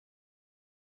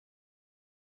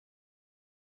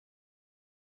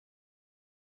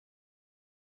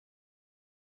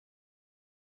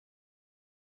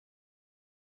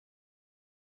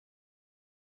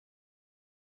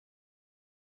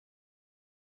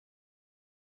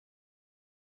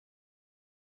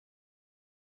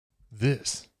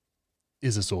This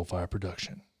is a Soulfire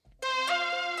production.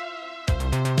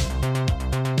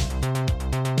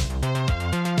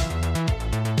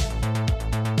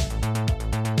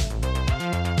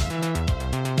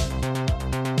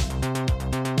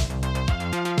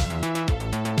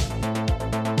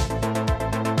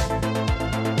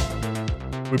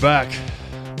 We're back.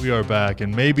 We are back,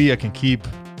 and maybe I can keep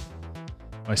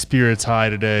my spirits high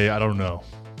today. I don't know.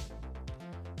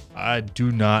 I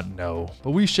do not know,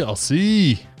 but we shall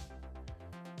see.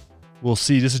 We'll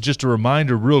see. This is just a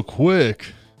reminder real quick.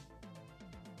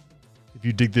 If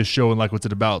you dig this show and like what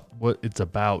it's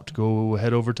about, go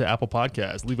head over to Apple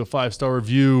Podcasts, leave a 5-star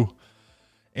review.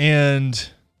 And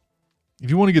if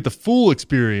you want to get the full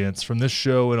experience from this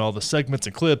show and all the segments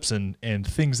and clips and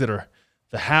things that are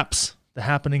the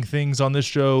happening things on this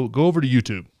show, go over to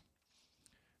YouTube.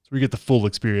 So we get the full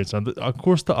experience. Of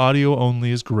course, the audio only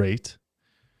is great.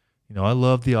 You know, I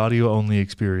love the audio only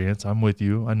experience. I'm with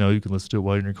you. I know you can listen to it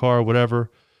while you're in your car or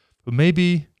whatever. But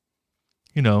maybe,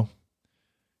 you know,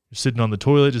 you're sitting on the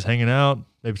toilet just hanging out,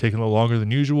 maybe taking a little longer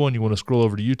than usual, and you want to scroll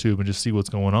over to YouTube and just see what's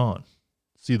going on.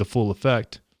 See the full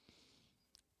effect.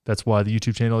 That's why the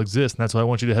YouTube channel exists. And that's why I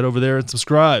want you to head over there and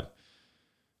subscribe.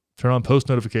 Turn on post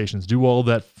notifications. Do all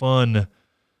that fun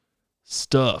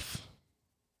stuff.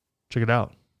 Check it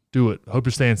out. Do it. I hope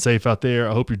you're staying safe out there.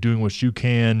 I hope you're doing what you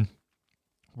can.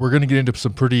 We're going to get into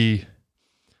some pretty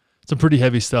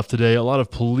heavy stuff today. A lot of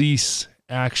police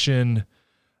action.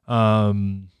 We're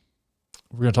going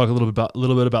to talk a little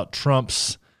bit about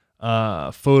Trump's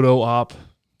photo op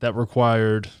that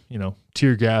required, you know,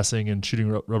 tear gassing and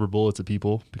shooting rubber bullets at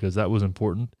people because that was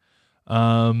important.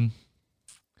 And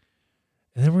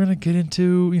then we're going to get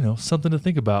into, you know, something to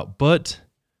think about. But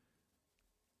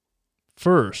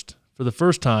first, for the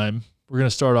first time, we're going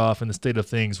to start off in the state of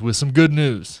things with some good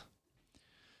news.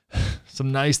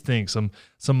 Some nice things,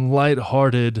 some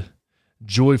lighthearted,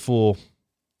 joyful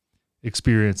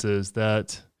experiences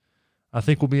that I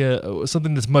think will be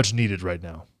something that's much needed right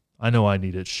now. I know I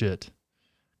need it. Shit.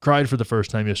 Cried for the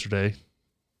first time yesterday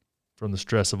from the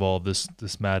stress of all of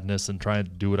this madness and trying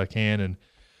to do what I can, and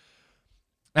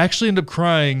actually ended up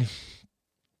crying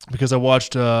because I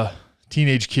watched a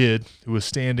teenage kid who was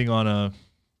standing on a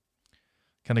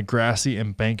kind of grassy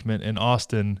embankment in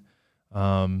Austin,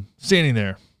 standing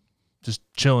there, just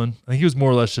chilling. I think he was more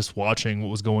or less just watching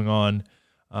what was going on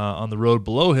the road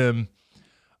below him.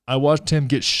 I watched him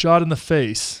get shot in the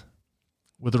face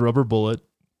with a rubber bullet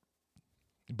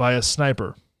by a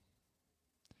sniper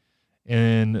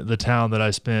in the town that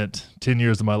I spent 10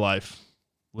 years of my life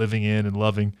living in and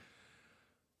loving.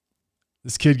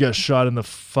 This kid got shot in the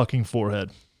fucking forehead.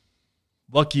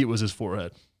 Lucky it was his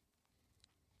forehead.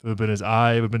 If it would have been his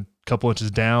eye, it would have been a couple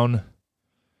inches down.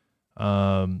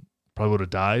 Probably would have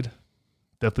died.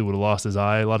 Definitely would have lost his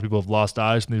eye. A lot of people have lost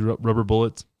eyes from these rubber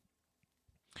bullets.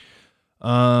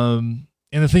 And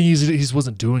the thing is, he just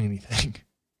wasn't doing anything.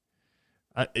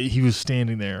 He was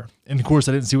standing there. And of course,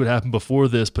 I didn't see what happened before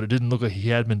this, but it didn't look like he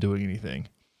had been doing anything.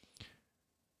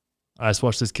 I just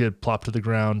watched this kid plop to the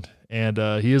ground, and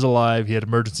he is alive. He had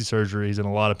emergency surgery. He's in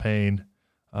a lot of pain.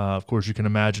 Of course, you can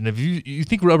imagine. If you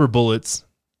think rubber bullets,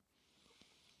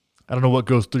 I don't know what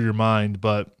goes through your mind,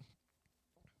 but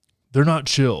they're not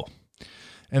chill.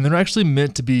 And they're actually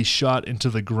meant to be shot into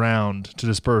the ground to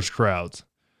disperse crowds.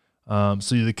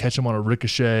 So you catch them on a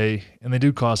ricochet, and they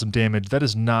do cause some damage. That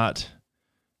is not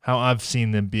how I've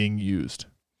seen them being used.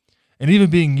 And even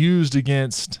being used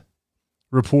against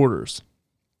reporters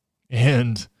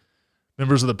and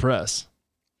members of the press.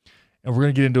 And we're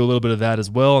going to get into a little bit of that as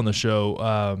well on the show.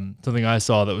 Something I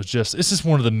saw that was it's just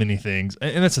one of the many things.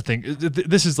 And that's the thing.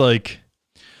 This is like,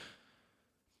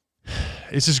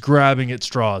 it's just grabbing at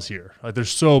straws here. Like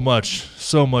there's so much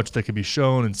that can be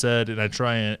shown and said, and I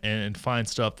try and find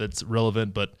stuff that's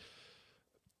relevant, but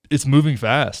it's moving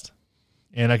fast.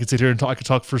 And I could sit here and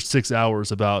talk for 6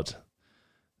 hours about,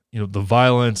 you know, the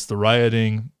violence, the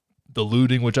rioting, the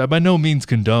looting, which I by no means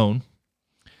condone.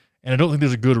 And I don't think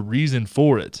there's a good reason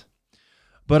for it.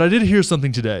 But I did hear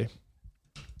something today.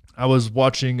 I was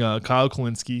watching Kyle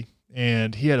Kulinski,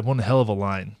 and he had one hell of a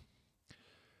line.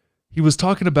 He was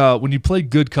talking about when you play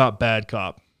good cop, bad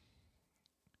cop,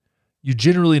 you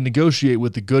generally negotiate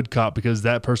with the good cop because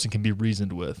that person can be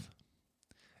reasoned with.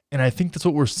 And I think that's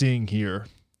what we're seeing here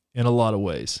in a lot of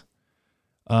ways.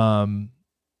 You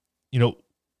know,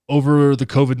 over the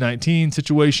COVID-19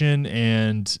 situation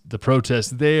and the protests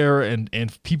there and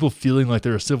people feeling like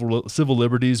their civil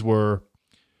liberties were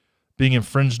being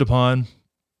infringed upon,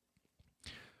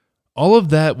 all of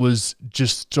that was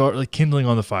just kindling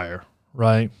on the fire,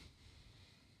 right?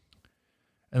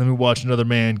 And then we watch another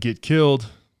man get killed,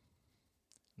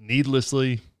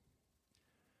 needlessly,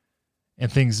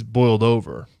 and things boiled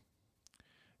over.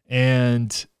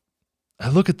 And I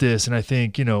look at this and I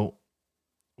think,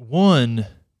 one,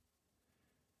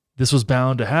 this was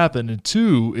bound to happen. And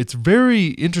two, it's very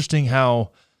interesting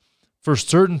how for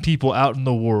certain people out in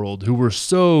the world who were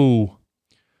so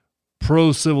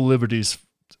pro-civil liberties,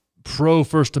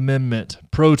 pro-First Amendment,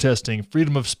 protesting,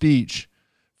 freedom of speech,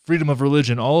 freedom of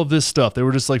religion, all of this stuff, they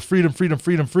were just like freedom, freedom,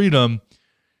 freedom, freedom.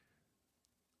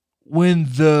 When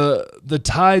the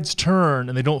tides turn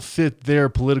and they don't fit their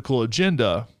political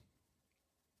agenda,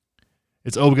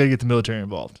 it's, we got to get the military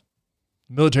involved.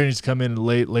 The military needs to come in and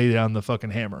lay down the fucking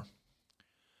hammer.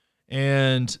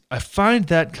 And I find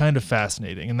that kind of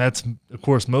fascinating. And that's, of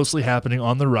course, mostly happening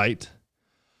on the right.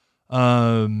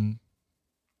 But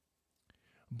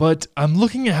I'm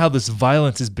looking at how this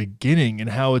violence is beginning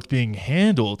and how it's being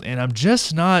handled. And I'm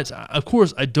just not, of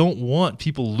course, I don't want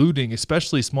people looting,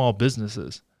 especially small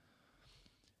businesses.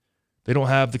 They don't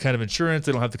have the kind of insurance.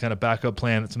 They don't have the kind of backup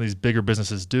plan that some of these bigger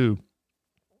businesses do.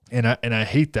 And I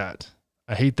hate that.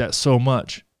 I hate that so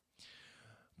much.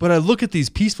 But I look at these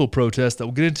peaceful protests that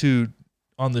we'll get into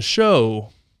on the show,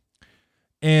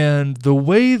 and the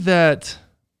way that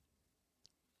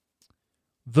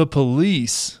the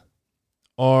police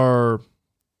are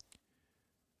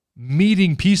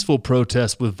meeting peaceful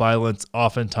protests with violence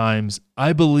oftentimes,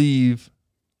 I believe,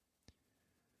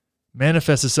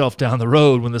 manifests itself down the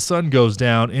road when the sun goes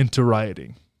down into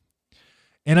rioting.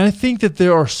 And I think that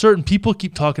there are certain people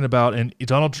keep talking about, and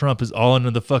Donald Trump is all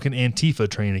into the fucking Antifa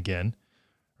train again,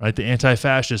 right? The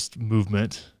anti-fascist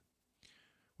movement,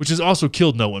 which has also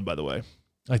killed no one, by the way.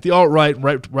 Like the alt-right,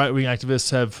 right-wing activists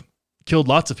have killed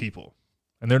lots of people,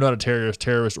 and they're not a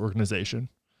terrorist organization.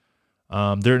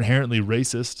 They're inherently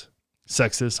racist,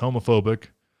 sexist, homophobic,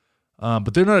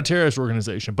 but they're not a terrorist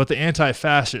organization. But the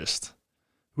anti-fascists,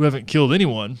 who haven't killed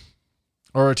anyone,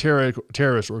 are a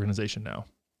terrorist organization now.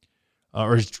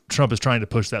 Or Trump is trying to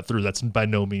push that through. That's by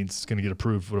no means going to get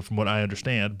approved from what I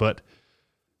understand. But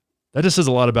that just says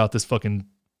a lot about this fucking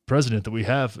president that we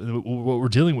have and what we're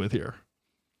dealing with here.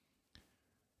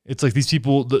 It's like these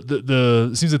people,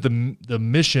 it seems like the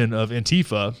mission of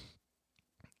Antifa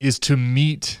is to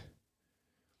meet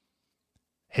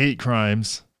hate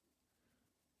crimes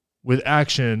with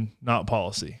action, not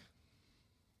policy.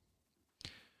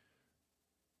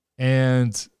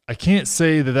 And I can't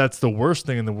say that that's the worst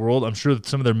thing in the world. I'm sure that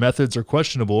some of their methods are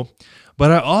questionable.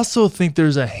 But I also think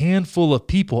there's a handful of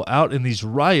people out in these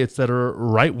riots that are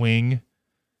right-wing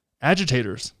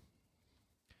agitators.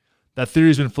 That theory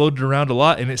has been floated around a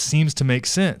lot, and it seems to make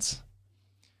sense.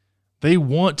 They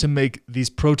want to make these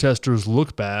protesters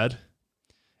look bad,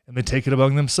 and they take it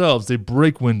among themselves. They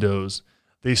break windows.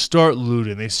 They start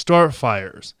looting. They start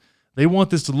fires. They want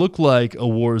this to look like a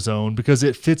war zone because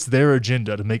it fits their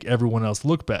agenda to make everyone else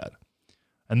look bad.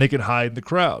 And they can hide in the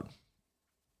crowd.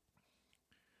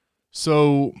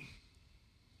 So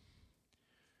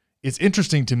it's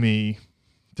interesting to me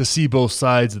to see both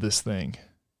sides of this thing.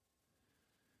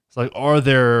 It's like,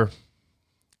 and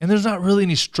there's not really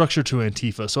any structure to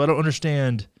Antifa, so I don't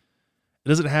understand. It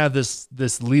doesn't have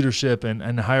this leadership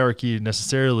and hierarchy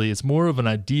necessarily. It's more of an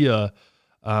idea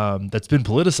that's been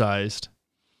politicized.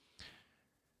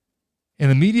 And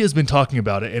the media has been talking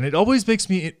about it, and it always makes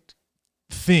me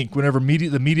think whenever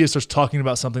the media starts talking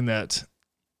about something that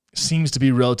seems to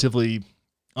be relatively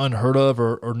unheard of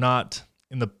or not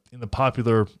in the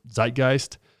popular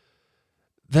zeitgeist,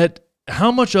 that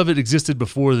how much of it existed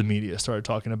before the media started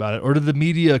talking about it, or did the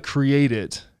media create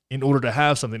it in order to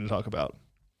have something to talk about?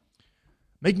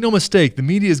 Make no mistake, the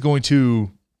media is going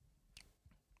to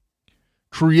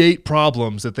create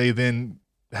problems that they then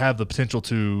have the potential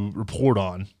to report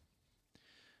on.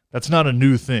 That's not a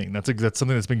new thing. That's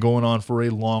something that's been going on for a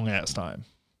long ass time.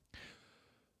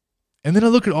 And then I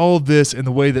look at all of this and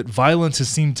the way that violence has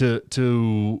seemed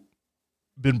to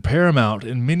been paramount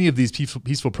in many of these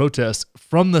peaceful protests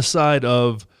from the side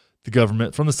of the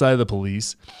government, from the side of the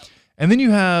police. And then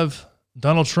you have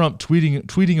Donald Trump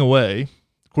tweeting away,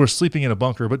 of course sleeping in a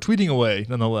bunker, but tweeting away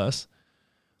nonetheless,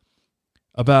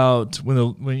 about when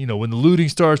the looting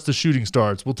starts, the shooting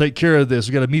starts. We'll take care of this.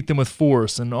 We got to meet them with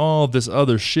force and all of this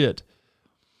other shit.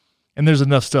 And there's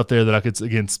enough stuff there that I could,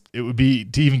 again, it would be,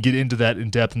 to even get into that in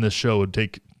depth in this show would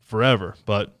take forever.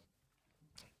 But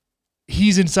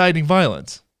he's inciting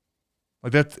violence.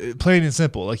 Like, that's plain and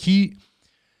simple. Like, he,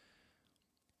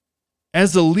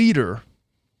 as a leader,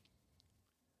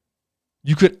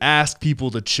 you could ask people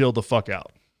to chill the fuck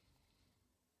out.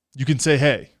 You can say,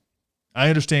 hey, I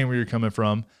understand where you're coming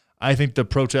from. I think the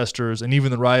protesters and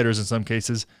even the rioters in some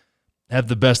cases have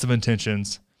the best of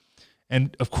intentions.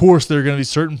 And of course, there are going to be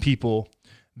certain people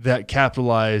that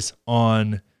capitalize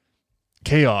on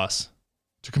chaos,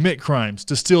 to commit crimes,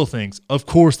 to steal things. Of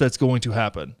course that's going to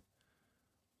happen.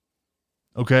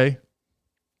 Okay?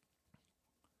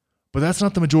 But that's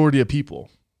not the majority of people.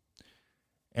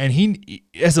 And he,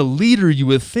 as a leader, you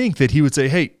would think that he would say,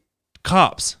 hey,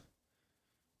 cops,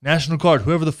 National Guard,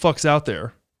 whoever the fuck's out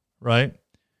there, right?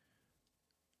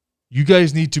 You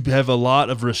guys need to have a lot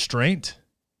of restraint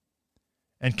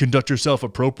and conduct yourself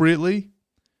appropriately.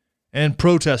 And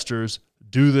protesters,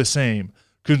 do the same.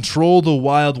 Control the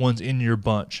wild ones in your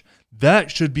bunch. That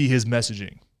should be his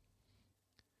messaging.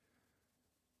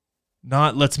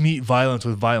 Not let's meet violence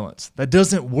with violence. That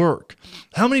doesn't work.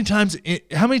 How many times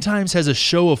has a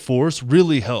show of force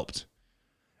really helped?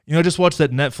 You know, I just watched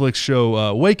that Netflix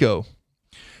show Waco,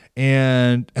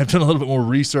 and I've done a little bit more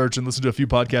research and listened to a few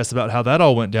podcasts about how that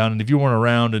all went down. And if you weren't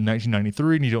around in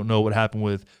 1993 and you don't know what happened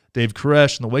with Dave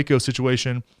Koresh and the Waco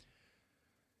situation,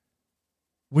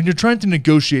 when you're trying to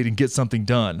negotiate and get something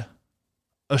done,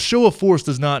 a show of force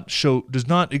does not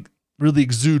really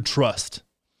exude trust.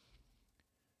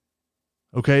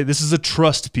 Okay, this is a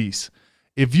trust piece.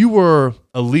 If you were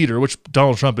a leader, which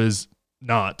Donald Trump is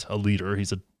not a leader,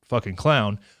 he's a fucking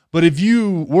clown, but if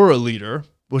you were a leader,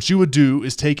 what you would do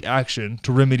is take action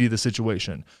to remedy the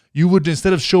situation. You would,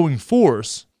 instead of showing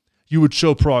force, you would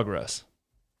show progress.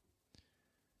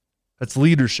 That's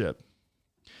leadership.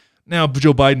 Now,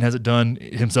 Joe Biden hasn't done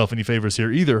himself any favors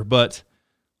here either, but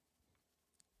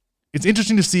it's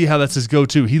interesting to see how that's his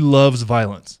go-to. He loves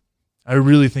violence. I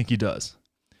really think he does.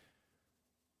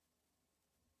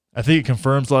 I think it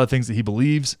confirms a lot of things that he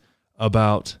believes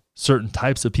about certain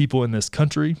types of people in this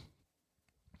country.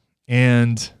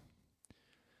 And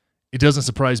it doesn't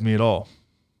surprise me at all.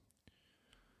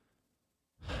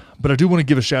 But I do want to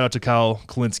give a shout out to Kyle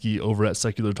Kulinski over at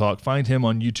Secular Talk. Find him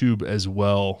on YouTube as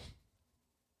well.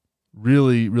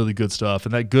 Really, really good stuff.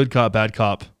 And that good cop, bad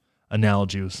cop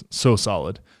analogy was so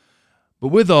solid. But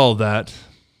with all that,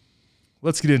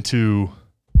 let's get into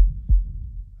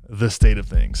the state of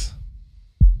things.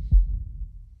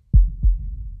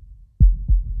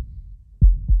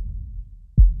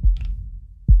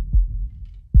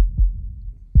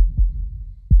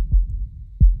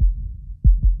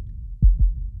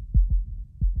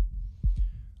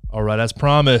 All right, as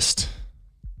promised,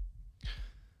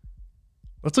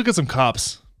 let's look at some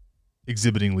cops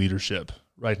exhibiting leadership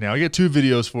right now. I got two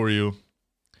videos for you.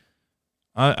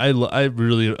 I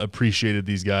really appreciated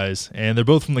these guys, and they're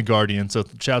both from The Guardian, so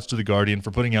shouts to The Guardian for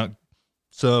putting out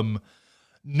some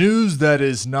news that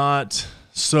is not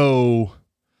so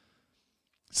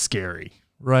scary,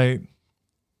 right?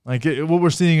 Like what we're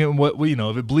seeing and what we,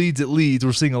 if it bleeds, it leads.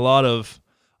 We're seeing a lot of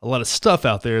stuff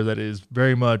out there that is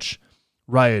very much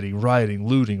rioting,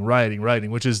 looting,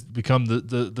 which has become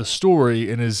the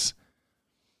story and is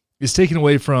taken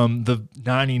away from the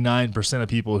 99% of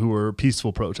people who are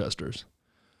peaceful protesters.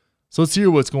 So let's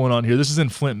hear what's going on here. This is in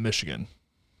Flint, Michigan,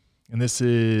 and this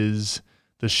is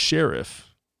the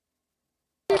sheriff.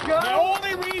 The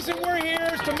only reason we're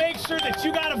here is to make sure that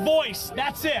you got a voice.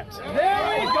 That's it.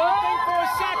 There we go.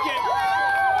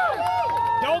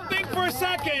 Don't think for a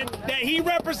second that he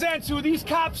represents who these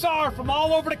cops are from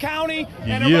all over the county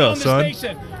and around the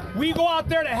station. We go out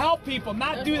there to help people,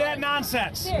 not do that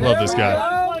nonsense. Love this guy.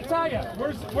 I want to tell you,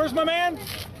 where's my man?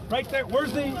 Right there.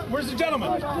 Where's the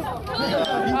gentleman?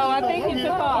 Oh, I think he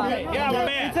took off. Okay, yeah, my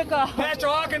man. He took off. Pastor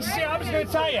Hawkins, I'm just going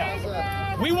to tell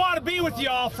you, we want to be with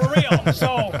y'all for real.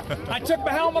 So I took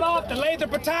my helmet off, they laid their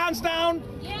batons down.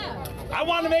 Yeah. I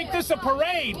want to make this a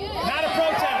parade, not a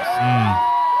protest.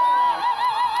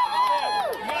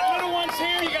 You got little ones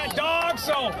here, you got dogs,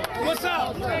 so what's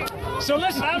up? So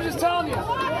listen, I was just telling you,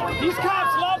 these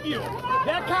cops love you.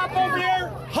 That cop over there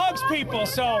hugs people,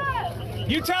 so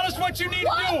you tell us what you need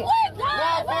to do.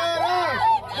 Walk with us!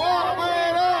 Walk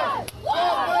with us!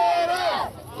 Walk with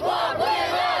us! Walk with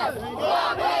us!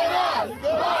 Walk with us!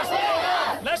 Walk with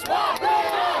us! Let's walk!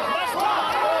 Let's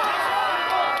walk!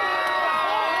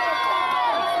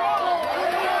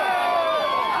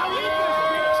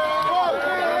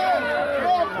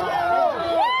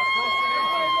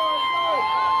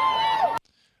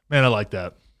 Man, I like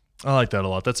that. I like that a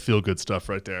lot. That's feel-good stuff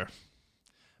right there.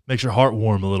 Makes your heart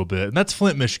warm a little bit. And that's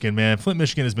Flint, Michigan, man. Flint,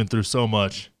 Michigan has been through so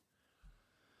much.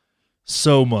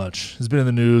 So much. It's been in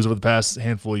the news over the past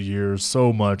handful of years.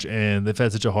 So much. And they've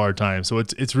had such a hard time. So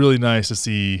it's really nice to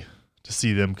see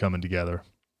them coming together.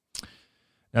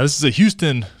 Now, this is a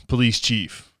Houston police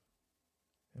chief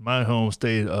in my home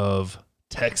state of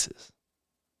Texas.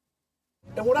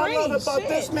 And what I love about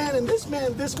this man and this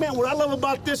man, what I love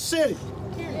about this city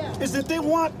is that they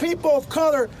want people of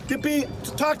color to be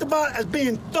talked about as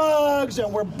being thugs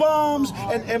and we're bums,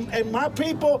 and my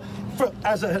people,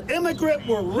 as an immigrant,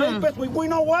 we're rapists. We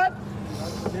know what?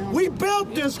 We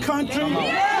built this country. We ain't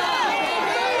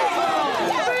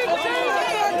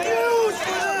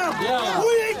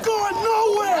going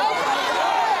nowhere.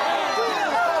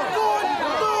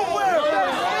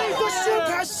 The ship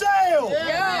has sailed.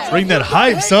 Bring that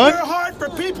hype, son. Your heart for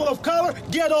people of color,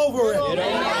 get over it.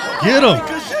 Get them.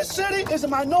 Because this city is a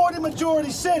minority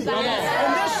majority city.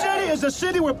 And this city is a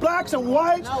city where blacks and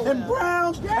whites and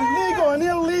browns and legal and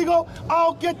illegal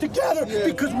all get together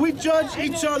because we judge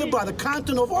each other by the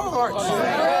content of our hearts.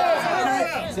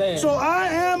 So I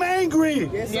am angry.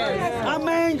 I'm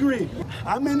angry.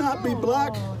 I may not be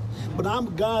black, but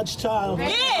I'm God's child.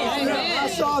 I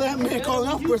saw that man calling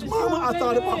out for his mama. I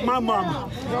thought about my mama.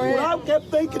 What I kept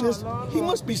thinking is, he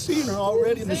must be seeing her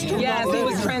already in the street. Yes, he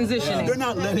was transitioning. They're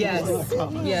not letting her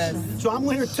come. Yes. So I'm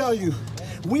here to tell you,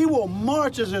 we will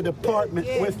march as a department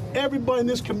with everybody in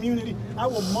this community. I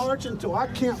will march until I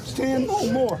can't stand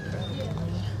no more.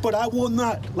 But I will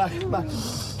not, like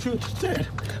Truth said,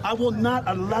 I will not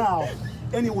allow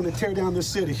anyone to tear down this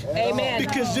city. Amen.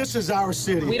 Because this is our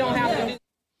city. We don't have to do.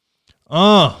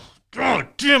 God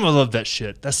damn, I love that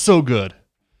shit. That's so good.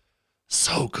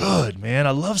 So good, man.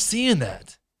 I love seeing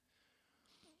that.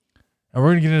 And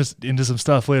we're going to get into some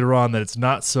stuff later on that it's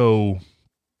not so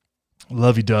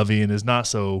lovey-dovey and is not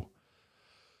so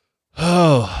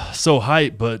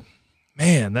hype, but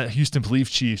man, that Houston Police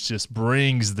Chiefs just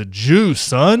brings the juice,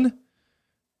 son.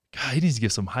 God, he needs to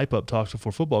give some hype up talks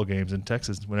before football games in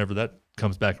Texas whenever that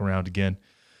comes back around again.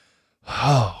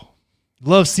 Oh,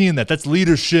 love seeing that. That's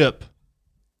leadership.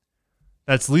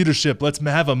 That's leadership. Let's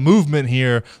have a movement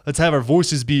here. Let's have our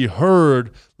voices be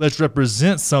heard. Let's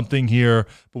represent something here,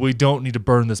 but we don't need to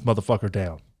burn this motherfucker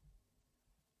down.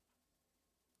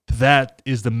 That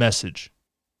is the message.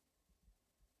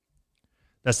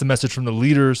 That's the message from the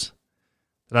leaders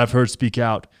that I've heard speak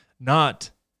out. Not,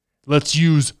 let's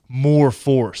use more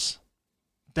force.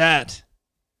 That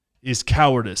is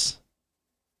cowardice.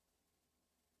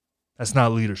 That's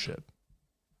not leadership.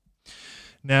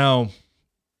 Now,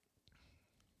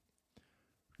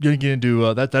 going to get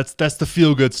into that's the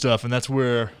feel-good stuff, and that's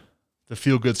where the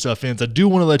feel-good stuff ends. I do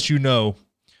want to let you know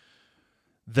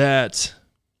that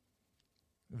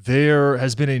there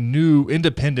has been a new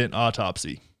independent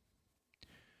autopsy.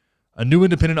 A new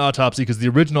independent autopsy, because the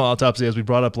original autopsy, as we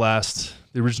brought up last,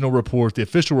 the original report, the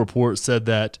official report said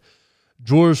that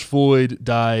George Floyd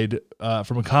died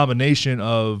from a combination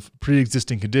of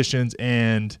pre-existing conditions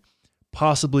and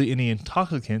possibly any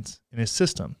intoxicants in his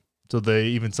system. So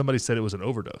somebody said it was an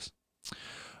overdose.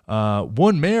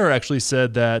 One mayor actually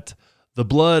said that the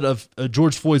blood of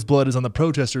George Floyd's blood is on the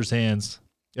protesters' hands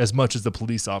as much as the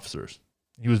police officers.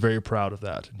 He was very proud of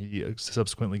that. And he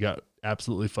subsequently got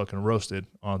absolutely fucking roasted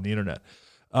on the internet.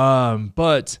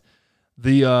 But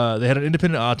they had an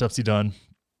independent autopsy done.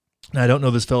 And I don't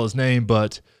know this fellow's name,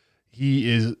 but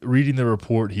he is reading the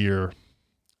report here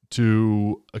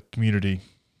to a community.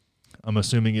 I'm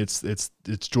assuming it's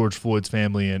George Floyd's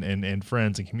family and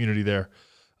friends and community there.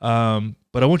 But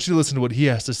I want you to listen to what he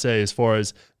has to say as far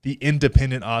as the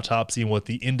independent autopsy and what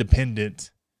the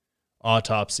independent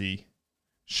autopsy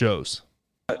shows.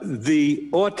 The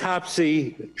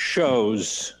autopsy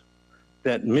shows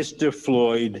that Mr.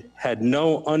 Floyd had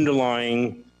no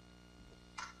underlying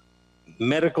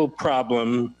medical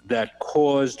problem that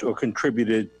caused or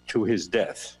contributed to his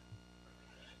death.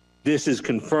 This is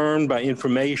confirmed by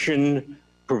information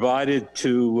provided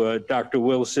to Dr.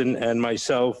 Wilson and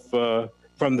myself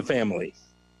from the family.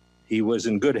 He was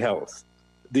in good health.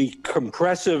 The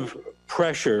compressive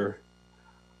pressure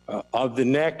of the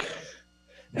neck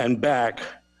and back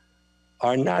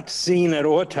are not seen at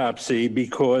autopsy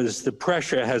because the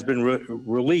pressure has been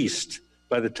released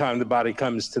by the time the body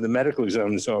comes to the medical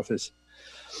examiner's office.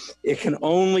 It can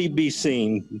only be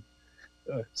seen,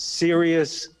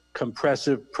 serious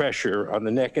compressive pressure on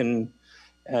the neck and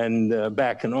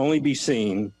back can only be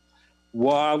seen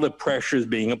while the pressure is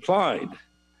being applied,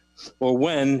 or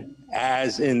when,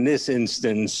 as in this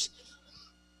instance,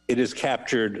 it is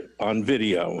captured on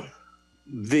video.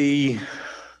 The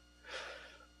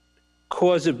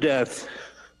cause of death,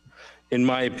 in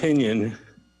my opinion,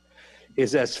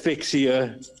 is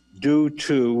asphyxia due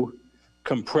to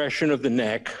compression of the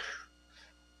neck,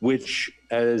 which,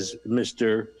 as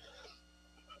Mr.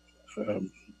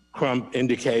 Crump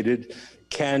indicated,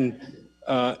 can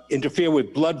interfere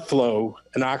with blood flow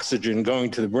and oxygen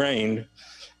going to the brain,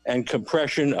 and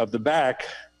compression of the back,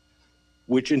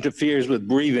 which interferes with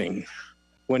breathing.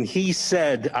 When he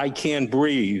said, "I can't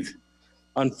breathe,"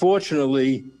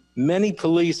 unfortunately, Many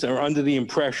police are under the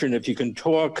impression if you can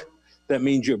talk, that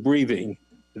means you're breathing.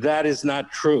 That is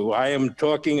not true. I am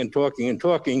talking and talking and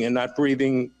talking and not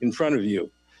breathing in front of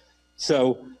you.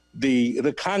 So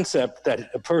the concept that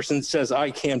a person says,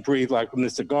 I can't breathe, like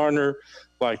Mr. Garner,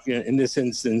 like in this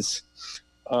instance,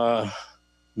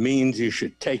 means you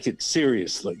should take it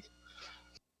seriously.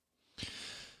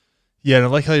 Yeah, and I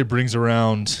like how he brings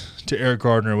around to Eric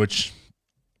Gardner, which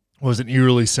was an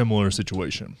eerily similar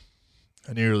situation.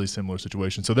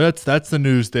 So that's the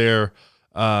news there.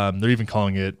 They're even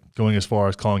going as far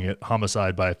as calling it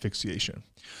homicide by asphyxiation.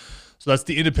 So that's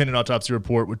the independent autopsy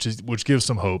report, which gives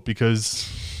some hope, because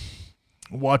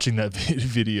watching that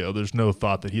video, there's no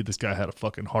thought that this guy had a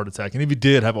fucking heart attack. And if he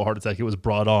did have a heart attack, it was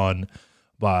brought on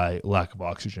by lack of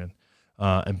oxygen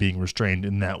and being restrained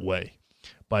in that way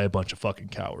by a bunch of fucking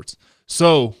cowards.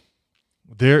 So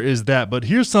there is that. But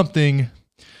here's something.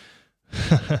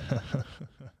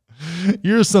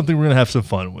 Here's something we're going to have some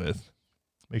fun with.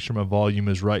 Make sure my volume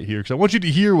is right here, because I want you to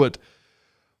hear what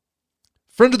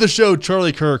friend of the show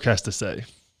Charlie Kirk has to say.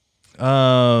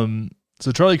 So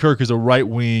Charlie Kirk is a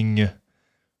right-wing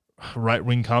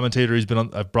commentator. He's been on.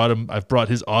 I've brought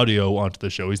his audio onto the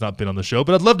show. He's not been on the show,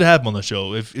 but I'd love to have him on the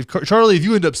show. If Charlie, if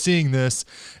you end up seeing this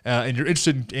and you're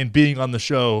interested in being on the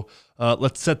show,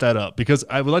 let's set that up, because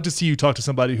I would like to see you talk to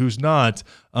somebody who's not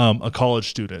a college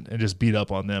student and just beat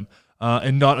up on them,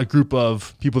 and not a group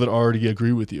of people that already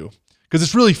agree with you. Because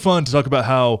it's really fun to talk about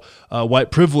how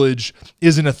white privilege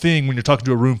isn't a thing when you're talking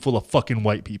to a room full of fucking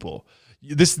white people.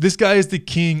 This guy is the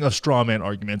king of straw man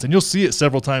arguments, and you'll see it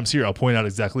several times here. I'll point out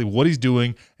exactly what he's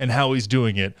doing and how he's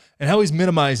doing it and how he's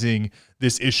minimizing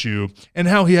this issue and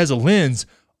how he has a lens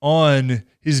on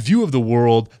his view of the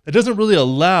world that doesn't really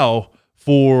allow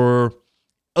for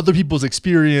other people's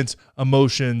experience,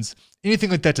 emotions, anything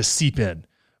like that to seep in.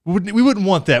 We wouldn't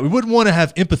want that. We wouldn't want to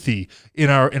have empathy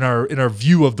in our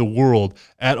view of the world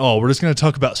at all. We're just going to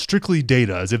talk about strictly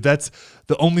data as if that's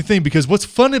the only thing. Because what's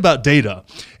fun about data,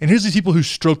 and here's the people who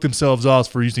stroke themselves off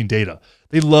for using data.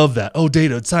 They love that. Oh,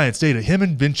 data, science, data. Him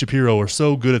and Ben Shapiro are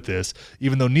so good at this,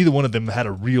 even though neither one of them had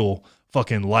a real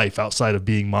fucking life outside of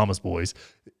being mama's boys,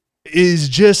 is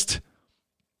just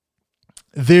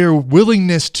their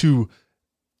willingness to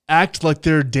act like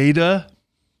their data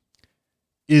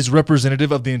is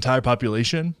representative of the entire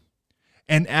population,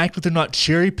 and act like they're not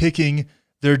cherry picking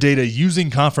their data using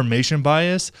confirmation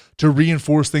bias to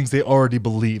reinforce things they already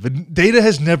believe. And data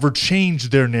has never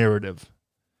changed their narrative.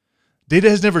 Data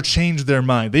has never changed their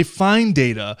mind. They find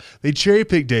data, they cherry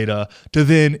pick data to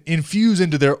then infuse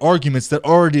into their arguments that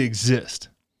already exist.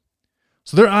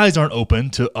 So their eyes aren't open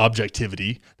to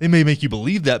objectivity. They may make you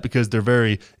believe that because they're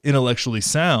very intellectually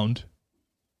sound,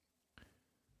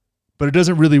 but it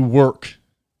doesn't really work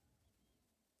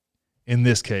in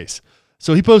this case.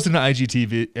 So he posted an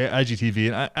IGTV,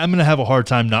 and I'm going to have a hard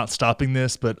time not stopping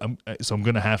this, but I'm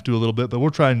going to have to a little bit, but I'll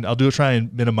try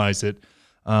and minimize it.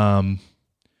 And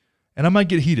I might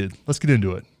get heated. Let's get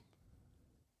into it.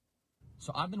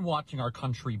 So I've been watching our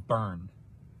country burn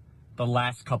the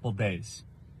last couple days.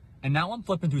 And now I'm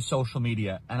flipping through social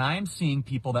media, and I am seeing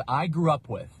people that I grew up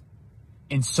with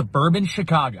in suburban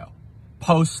Chicago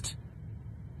post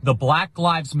the Black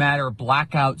Lives Matter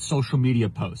blackout social media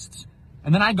posts.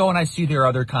 And then I go and I see their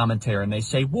other commentary, and they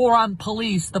say, war on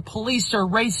police, the police are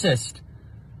racist.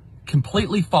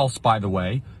 Completely false, by the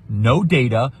way. No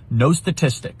data, no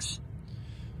statistics.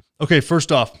 Okay,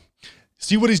 first off,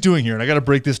 see what he's doing here, and I got to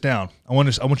break this down. I want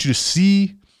you to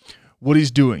see what he's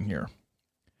doing here.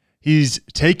 He's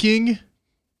taking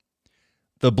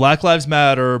the Black Lives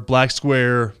Matter, Black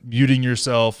Square, muting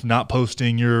yourself, not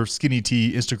posting your skinny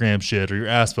tea Instagram shit or your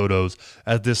ass photos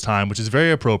at this time, which is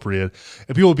very appropriate,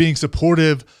 and people being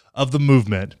supportive of the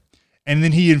movement. And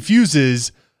then he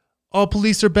infuses, oh,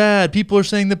 police are bad. People are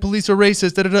saying that police are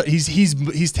racist. Da, da, da.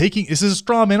 He's taking, this is a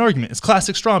straw man argument. It's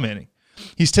classic straw manning.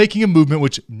 He's taking a movement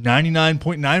which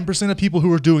 99.9% of people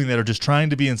who are doing that are just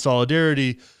trying to be in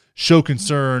solidarity, show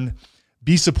concern,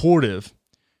 be supportive.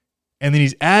 And then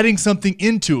he's adding something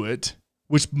into it,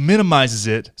 which minimizes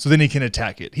it, so then he can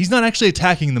attack it. He's not actually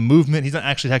attacking the movement. He's not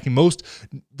actually attacking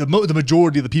the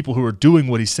majority of the people who are doing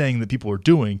what he's saying that people are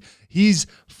doing. He's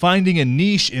finding a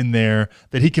niche in there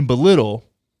that he can belittle,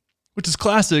 which is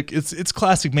classic. It's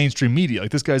classic mainstream media. Like,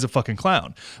 this guy's a fucking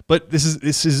clown. But this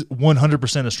is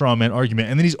 100% a straw man argument.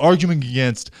 And then he's arguing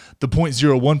against the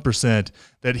 0.01%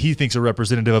 that he thinks are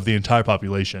representative of the entire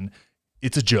population.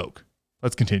 It's a joke.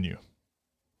 Let's continue.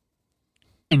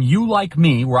 And you, like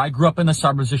me, where I grew up in the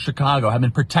suburbs of Chicago, have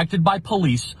been protected by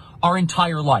police our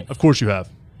entire life. Of course you have.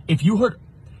 If you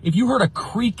heard a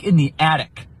creak in the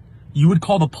attic, you would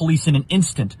call the police in an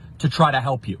instant to try to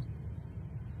help you.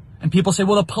 And people say,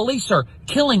 well, the police are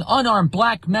killing unarmed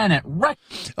black men at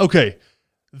Okay,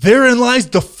 therein lies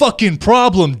the fucking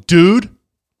problem, dude.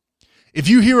 If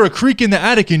you hear a creak in the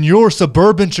attic in your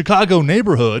suburban Chicago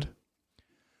neighborhood,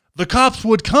 the cops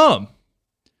would come.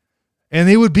 And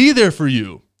they would be there for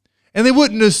you. And they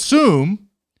wouldn't assume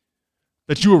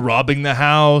that you were robbing the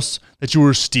house, that you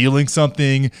were stealing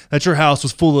something, that your house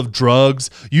was full of drugs.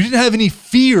 You didn't have any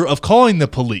fear of calling the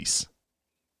police.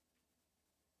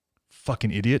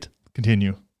 Fucking idiot.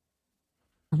 Continue.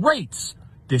 rates.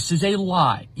 This is a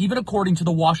lie, even according to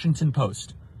the Washington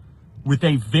Post, with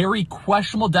a very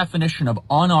questionable definition of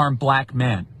unarmed black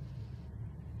men.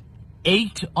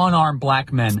 8 unarmed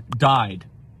black men died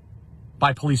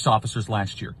by police officers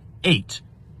last year. 8.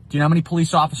 Do you know how many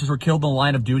police officers were killed in the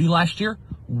line of duty last year?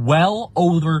 Well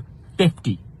over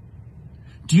 50.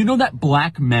 Do you know that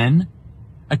black men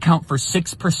account for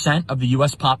 6% of the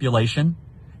U.S. population,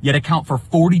 yet account for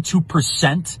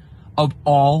 42% of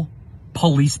all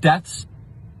police deaths?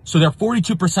 So they're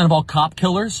 42% of all cop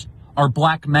killers are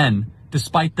black men,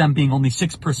 despite them being only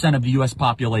 6% of the U.S.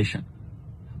 population.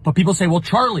 But people say, well,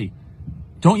 Charlie,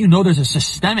 don't you know there's a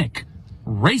systemic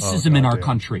racism in our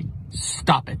country?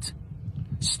 Stop it.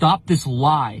 Stop this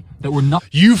lie that we're not.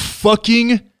 You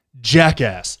fucking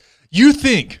jackass. You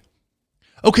think,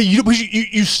 okay,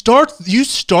 you start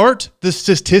the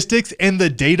statistics and the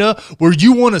data where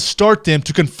you want to start them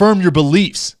to confirm your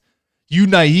beliefs. You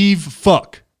naive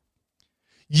fuck.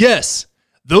 Yes,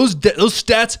 those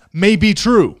stats may be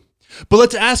true, but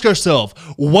let's ask ourselves,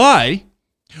 why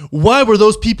were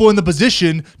those people in the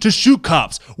position to shoot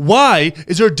cops? Why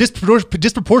is there a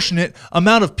disproportionate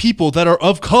amount of people that are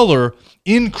of color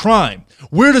in crime?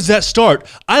 Where does that start?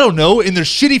 I don't know, in their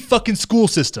shitty fucking school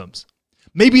systems.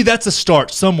 Maybe that's a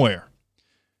start somewhere.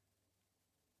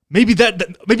 Maybe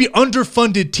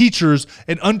underfunded teachers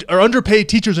or underpaid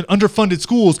teachers in underfunded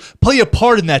schools play a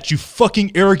part in that, you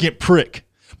fucking arrogant prick.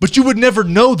 But you would never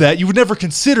know that. You would never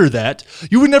consider that.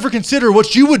 You would never consider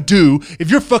what you would do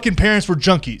if your fucking parents were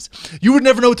junkies. You would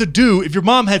never know what to do if your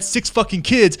mom had 6 fucking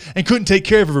kids and couldn't take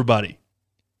care of everybody.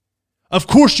 Of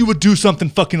course you would do something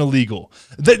fucking illegal.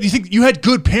 That you think you had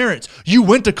good parents. You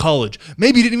went to college.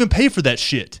 Maybe you didn't even pay for that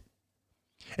shit.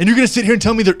 And you're going to sit here and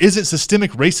tell me there isn't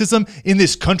systemic racism in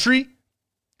this country?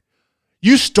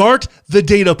 You start the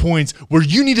data points where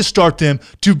you need to start them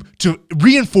to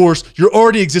reinforce your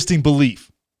already existing belief.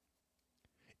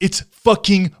 It's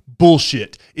fucking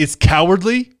bullshit. It's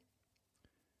cowardly,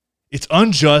 it's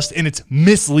unjust, and it's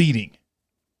misleading.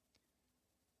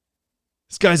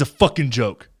 This guy's a fucking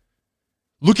joke.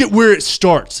 Look at where it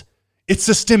starts. It's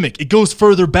systemic. It goes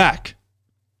further back.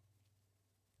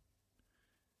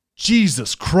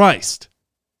 Jesus Christ.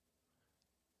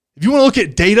 If you want to look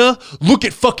at data, look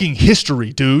at fucking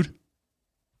history, dude.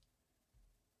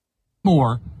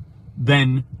 More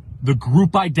than the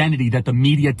group identity that the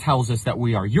media tells us that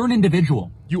we are. You're an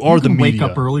individual. You are the media. You can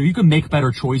wake up earlier. You can make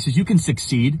better choices. You can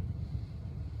succeed.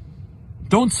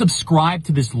 Don't subscribe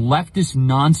to this leftist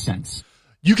nonsense.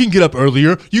 You can get up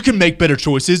earlier. You can make better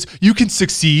choices. You can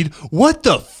succeed. What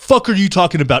the fuck are you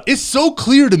talking about? It's so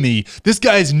clear to me. This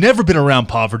guy has never been around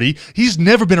poverty. He's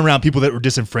never been around people that were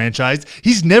disenfranchised.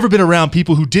 He's never been around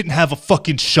people who didn't have a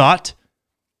fucking shot.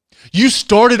 You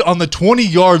started on the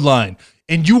 20-yard line,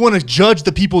 and you want to judge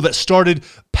the people that started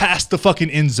past the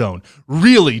fucking end zone.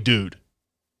 Really, dude?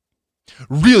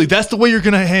 Really? That's the way you're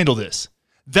going to handle this?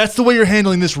 That's the way you're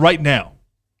handling this right now?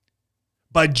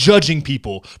 By judging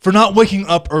people for not waking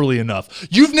up early enough.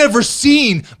 You've never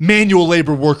seen manual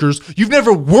labor workers. You've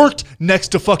never worked next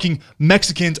to fucking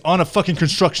Mexicans on a fucking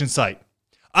construction site.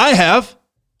 I have.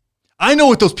 I know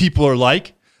what those people are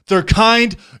like. They're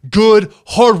kind, good,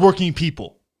 hardworking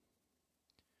people.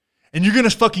 And you're going to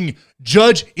fucking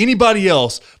judge anybody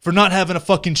else for not having a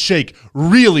fucking shake.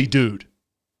 Really, dude?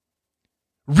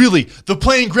 Really? The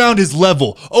playing ground is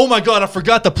level. Oh my God, I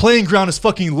forgot the playing ground is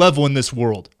fucking level in this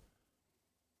world.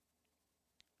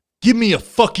 Give me a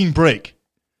fucking break.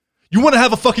 You want to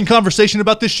have a fucking conversation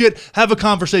about this shit? Have a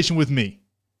conversation with me.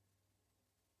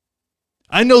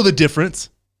 I know the difference.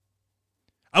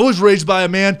 I was raised by a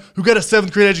man who got a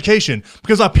 7th grade education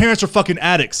because my parents were fucking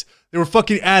addicts. They were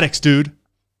fucking addicts, dude.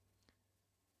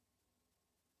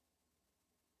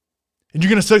 And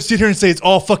you're going to sit here and say it's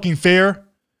all fucking fair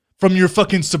from your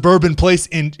fucking suburban place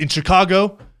in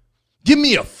Chicago? Give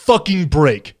me a fucking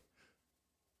break.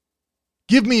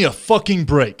 Give me a fucking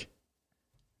break.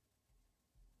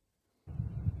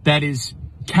 That is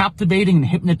captivating and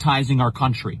hypnotizing our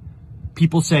country.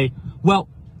 People say, well,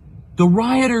 the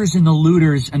rioters and the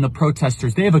looters and the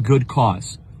protesters, they have a good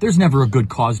cause. There's never a good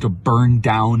cause to burn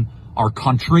down our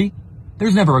country.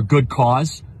 There's never a good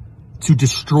cause. to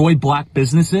destroy black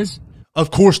businesses?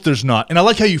 Of course there's not. And I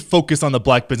like how you focus on the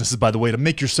black businesses, by the way, to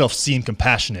make yourself seem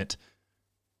compassionate.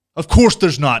 Of course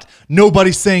there's not.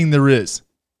 Nobody's saying there is.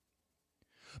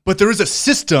 But there is a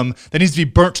system that needs to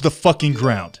be burnt to the fucking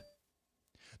ground.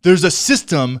 There's a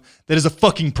system that is a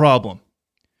fucking problem.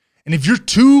 And if you're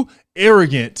too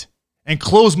arrogant and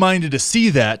close-minded to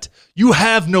see that, you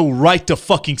have no right to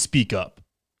fucking speak up.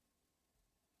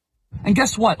 And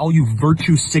guess what? All you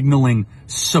virtue signaling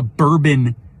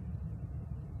suburban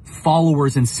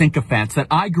followers and sycophants that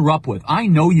I grew up with. I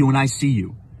know you and I see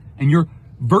you. And you're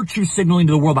virtue signaling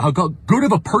to the world about how good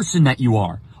of a person that you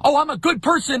are. Oh, I'm a good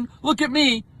person. Look at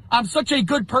me. I'm such a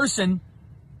good person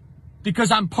because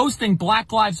I'm posting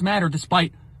Black Lives Matter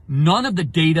despite none of the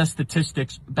data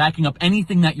statistics backing up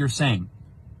anything that you're saying.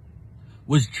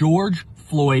 Was George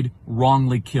Floyd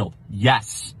wrongly killed?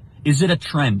 Yes. Is it a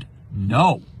trend?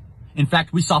 No. In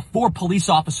fact, we saw 4 police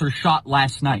officers shot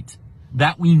last night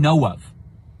that we know of.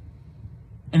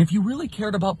 And if you really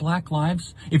cared about black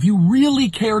lives, if you really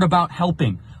cared about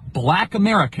helping black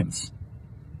Americans,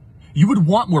 you would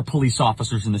want more police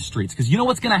officers in the streets. Because you know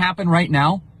what's going to happen right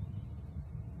now?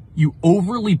 You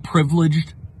overly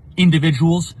privileged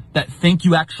individuals that think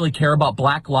you actually care about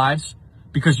black lives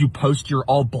because you post your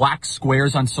all black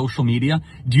squares on social media.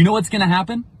 Do you know what's going to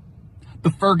happen? The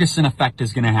Ferguson effect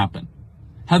is going to happen.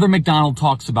 Heather McDonald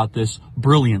talks about this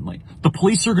brilliantly. The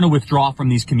police are going to withdraw from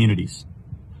these communities.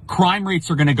 Crime rates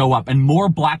are going to go up and more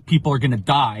black people are going to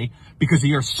die because of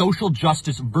your social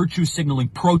justice, virtue signaling,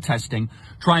 protesting,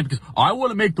 trying because I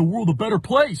want to make the world a better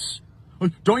place.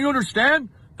 Don't you understand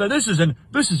that this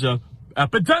is a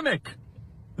epidemic?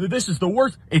 This is the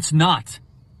worst. It's not.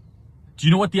 Do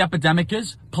you know what the epidemic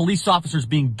is? Police officers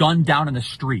being gunned down in the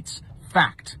streets.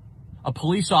 Fact. A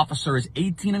police officer is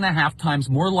 18.5 times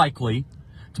more likely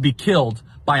to be killed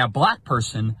by a black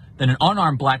person than an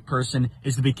unarmed black person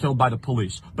is to be killed by the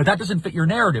police. But that doesn't fit your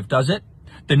narrative, does it?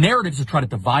 The narrative is to try to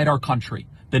divide our country.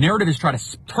 The narrative is to try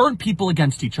to turn people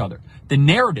against each other. The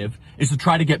narrative is to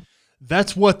try to get...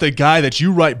 That's what the guy that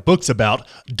you write books about,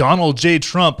 Donald J.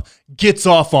 Trump, gets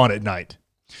off on at night.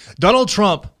 Donald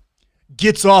Trump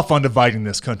gets off on dividing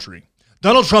this country.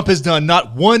 Donald Trump has done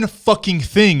not one fucking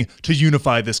thing to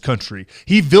unify this country.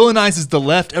 He villainizes the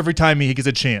left every time he gets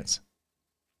a chance.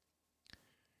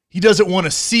 He doesn't want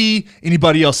to see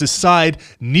anybody else's side,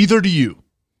 neither do you.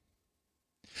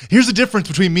 Here's the difference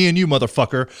between me and you,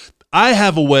 motherfucker. I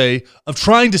have a way of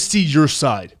trying to see your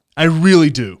side. I really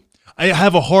do. I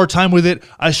have a hard time with it.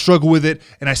 I struggle with it.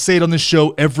 And I say it on this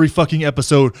show every fucking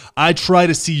episode. I try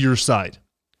to see your side.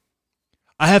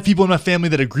 I have people in my family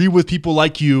that agree with people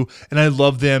like you, and I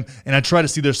love them, and I try to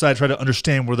see their side, try to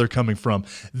understand where they're coming from.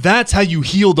 That's how you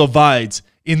heal divides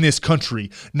in this country,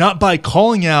 not by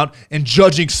calling out and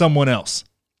judging someone else.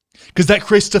 Because that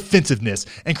creates defensiveness,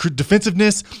 and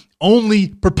defensiveness only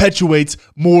perpetuates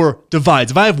more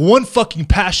divides. If I have one fucking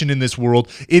passion in this world,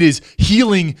 it is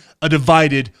healing a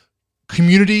divided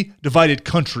community, divided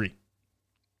country.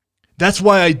 That's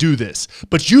why I do this.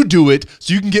 But you do it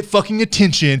so you can get fucking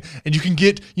attention and you can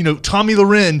get, Tommy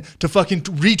Loren to fucking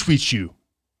retweet you.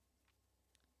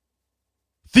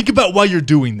 Think about why you're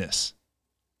doing this.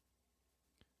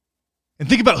 And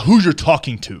think about who you're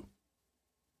talking to.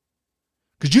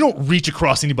 Because you don't reach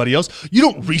across anybody else. You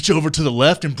don't reach over to the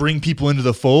left and bring people into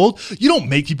the fold. You don't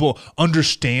make people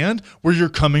understand where you're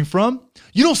coming from.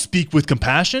 You don't speak with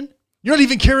compassion. You're not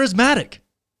even charismatic.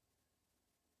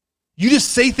 You just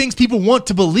say things people want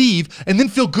to believe and then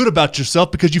feel good about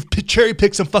yourself because you've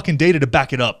cherry-picked some fucking data to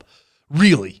back it up.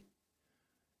 Really.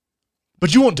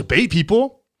 But you won't debate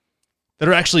people that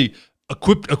are actually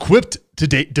equipped to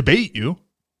debate you.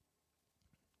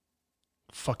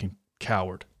 Fucking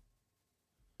coward.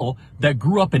 That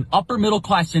grew up in upper middle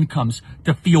class incomes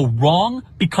to feel wrong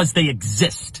because they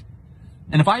exist.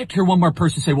 And if I hear one more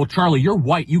person say, well, Charlie, you're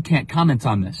white, you can't comment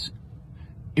on this.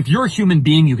 If you're a human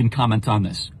being, you can comment on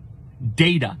this.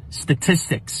 Data,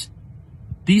 statistics,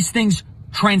 these things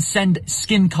transcend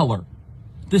skin color.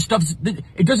 This stuff,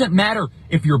 it doesn't matter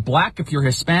if you're black, if you're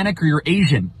Hispanic, or you're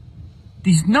Asian.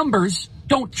 These numbers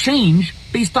don't change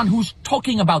based on who's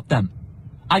talking about them.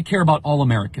 I care about all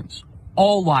Americans.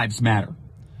 All lives matter.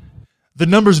 The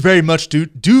numbers very much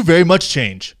do very much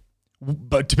change,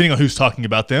 but depending on who's talking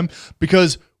about them,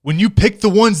 because when you pick the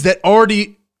ones that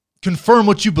already confirm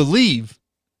what you believe,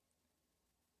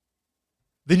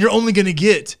 then you're only going to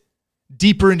get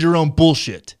deeper into your own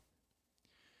bullshit.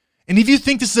 And if you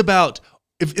think this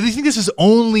is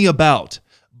only about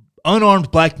unarmed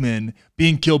black men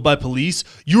being killed by police,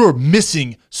 you are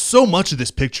missing so much of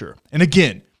this picture. And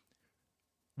again,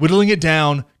 whittling it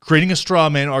down, creating a straw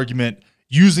man argument,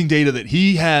 using data that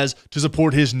he has to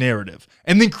support his narrative,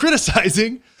 and then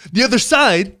criticizing the other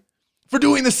side for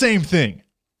doing the same thing.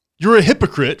 You're a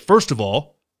hypocrite, first of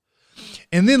all,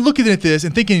 and then looking at this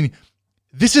and thinking,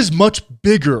 this is much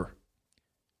bigger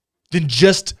than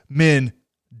just men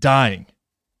dying.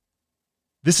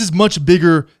 This is much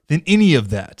bigger than any of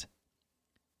that.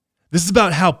 This is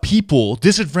about how people,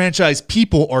 disenfranchised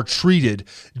people, are treated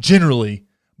generally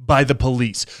by the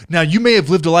police. Now, you may have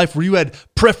lived a life where you had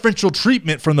preferential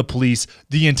treatment from the police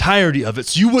the entirety of it,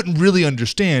 so you wouldn't really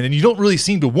understand, and you don't really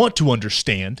seem to want to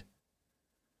understand.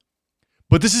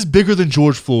 But this is bigger than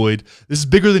George Floyd. This is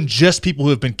bigger than just people who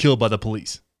have been killed by the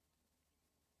police.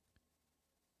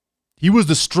 He was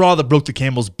the straw that broke the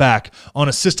camel's back on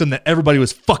a system that everybody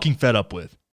was fucking fed up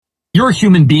with. You're a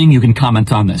human being, you can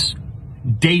comment on this.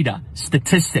 Data,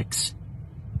 statistics,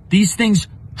 these things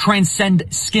transcend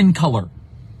skin color.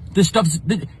 This stuff's,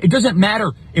 it doesn't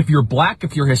matter if you're black,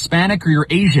 if you're Hispanic, or you're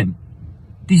Asian.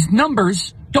 These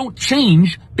numbers don't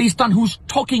change based on who's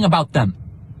talking about them.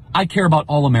 I care about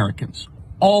all Americans.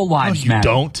 All lives matter.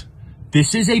 No, you don't.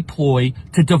 This is a ploy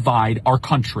to divide our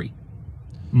country.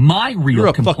 My real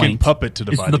fucking complaint puppet to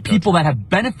divide is for the the people that have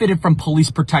benefited from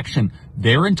police protection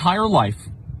their entire life,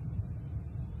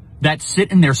 that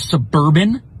sit in their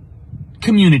suburban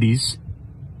communities,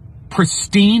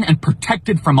 pristine and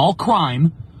protected from all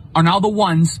crime, are now the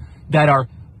ones that are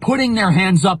putting their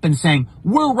hands up and saying,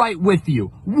 we're right with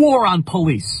you, war on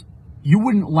police. You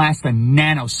wouldn't last a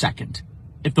nanosecond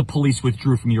if the police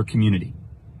withdrew from your community.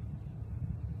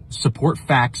 Support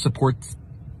facts, support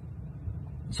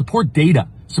data,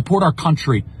 support our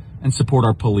country, and support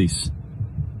our police.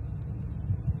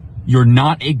 You're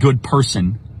not a good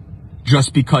person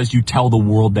just because you tell the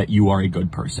world that you are a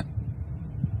good person.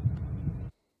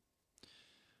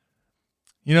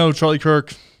 You know, Charlie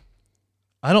Kirk,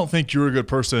 I don't think you're a good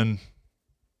person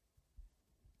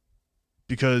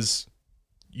because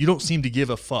you don't seem to give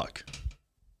a fuck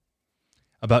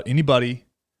about anybody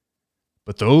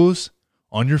but those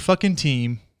on your fucking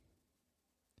team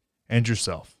and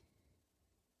yourself.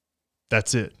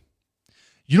 That's it.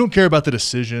 You don't care about the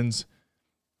decisions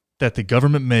that the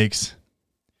government makes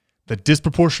that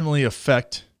disproportionately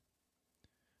affect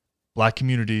black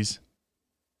communities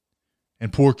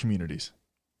and poor communities.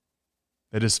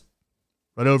 That is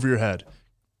right over your head.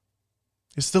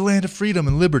 It's the land of freedom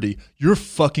and liberty. You're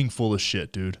fucking full of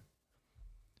shit, dude.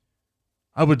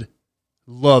 I would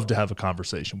love to have a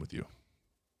conversation with you.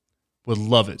 Would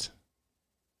love it.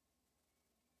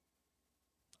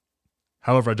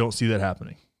 However, I don't see that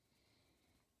happening.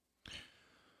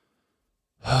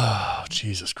 Oh,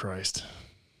 Jesus Christ.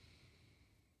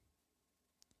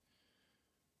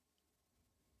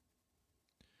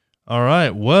 All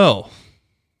right, well.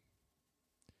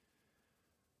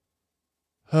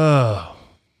 Oh,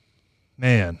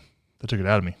 man. That took it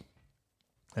out of me.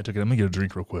 Let me get a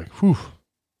drink real quick. Whew.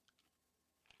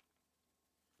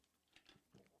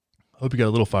 Hope you got a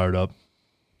little fired up.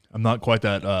 I'm not quite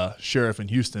that sheriff in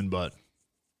Houston, but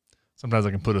sometimes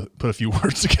I can put a few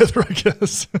words together, I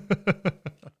guess.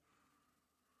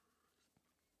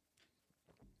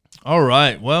 All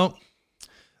right. Well,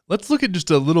 let's look at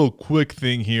just a little quick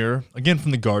thing here. Again,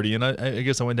 from The Guardian. I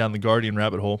guess I went down the Guardian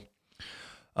rabbit hole.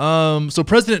 So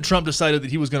President Trump decided that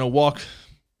he was going to walk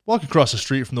across the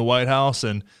street from the White House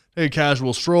and take a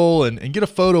casual stroll and get a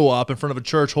photo op in front of a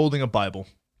church holding a Bible.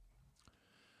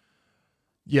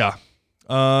 Yeah.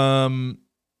 But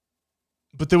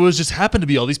there was just happened to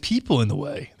be all these people in the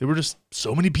way. There were just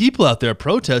so many people out there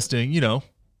protesting,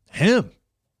 him.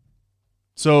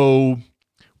 So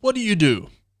what do you do?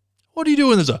 What do you do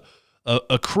when there's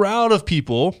a crowd of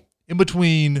people in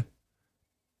between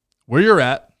where you're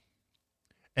at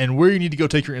and where you need to go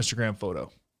take your Instagram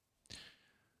photo?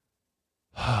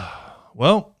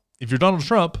 Well, if you're Donald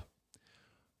Trump,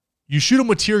 you shoot them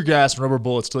with tear gas and rubber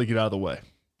bullets till they get out of the way.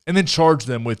 And then charge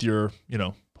them with your,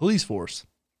 police force.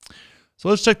 So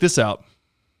let's check this out.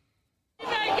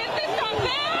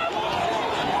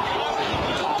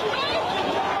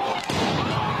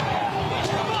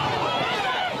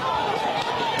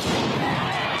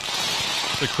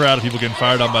 The crowd of people getting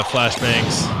fired on by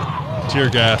flashbangs,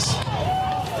 tear gas.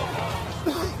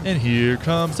 And here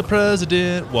comes the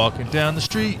president walking down the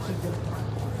street.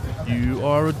 You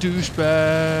are a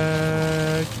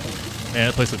douchebag. Man,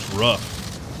 that place looks rough.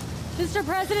 Mr.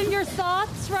 President, your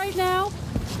thoughts right now?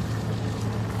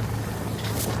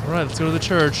 All right, let's go to the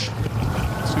church.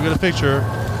 Let's go get a picture.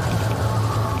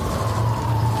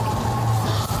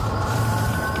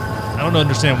 I don't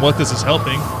understand what this is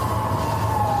helping.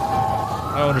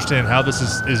 I don't understand how this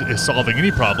is solving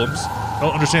any problems. I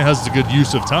don't understand how this is a good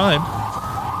use of time.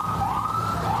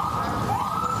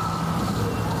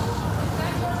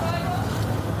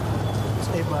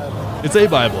 Bible. It's a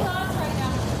Bible.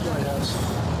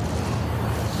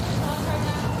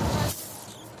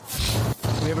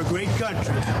 We have a great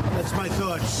country. That's my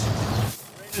thoughts.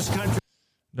 Greatest country.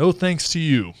 No thanks to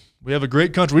you. We have a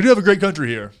great country. We do have a great country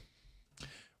here,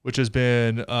 which has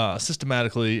been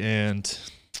systematically and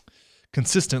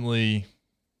consistently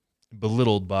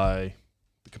belittled by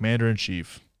the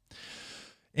commander-in-chief.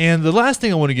 And the last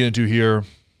thing I want to get into here, and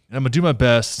I'm going to do my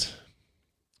best.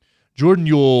 Jordan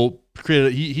Uhl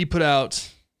created, he put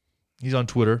out, he's on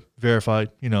Twitter,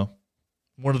 verified, one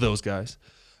of those guys.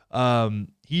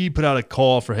 He put out a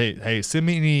call for, hey, send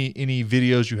me any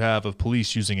videos you have of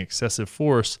police using excessive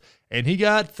force. And he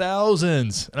got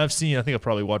thousands. And I think I've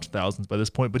probably watched thousands by this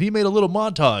point, but he made a little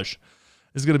montage.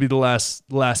 This is going to be the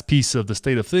last piece of the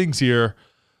state of things here.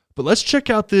 But let's check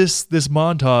out this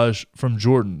montage from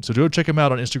Jordan. So go check him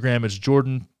out on Instagram. It's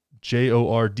Jordan,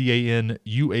 JORDANUHL.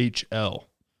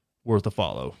 Worth a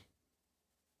follow.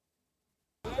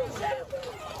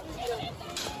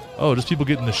 Oh, just people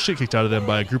getting the shit kicked out of them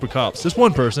by a group of cops. Just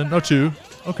one person, no two.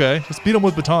 Okay, let's beat them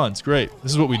with batons. Great.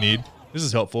 This is what we need. This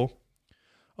is helpful.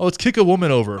 Oh, let's kick a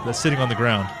woman over that's sitting on the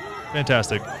ground.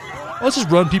 Fantastic. Oh, let's just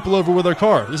run people over with our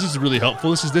car. This is really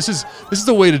helpful. This is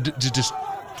a way to just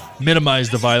minimize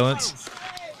the violence.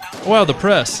 Oh, wow, the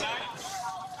press.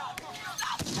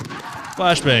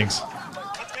 Flashbangs.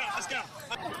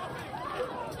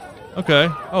 Okay.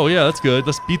 Oh, yeah, that's good.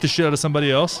 Let's beat the shit out of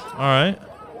somebody else. All right.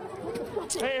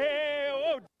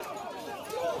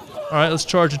 All right, let's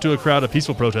charge into a crowd of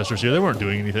peaceful protesters here. They weren't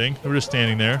doing anything. They were just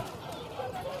standing there.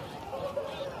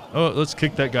 Oh, let's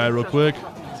kick that guy real quick.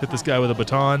 Let's hit this guy with a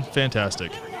baton.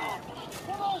 Fantastic.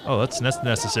 Oh, that's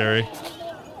necessary.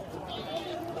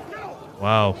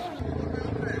 Wow.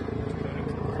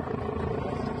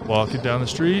 Walking down the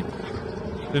street.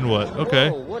 Then what? Okay.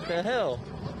 Whoa, what the hell?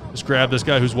 Just grab this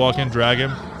guy who's walking, drag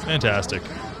him. Fantastic.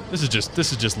 This is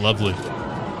just lovely.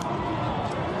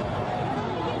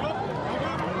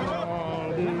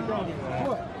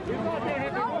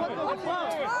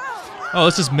 Oh,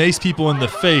 let's just mace people in the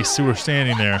face who are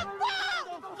standing there.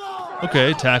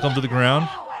 Okay, tackle them to the ground.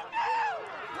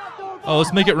 Oh,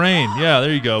 let's make it rain. Yeah,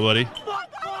 there you go, buddy.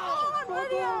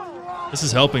 This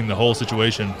is helping the whole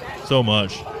situation so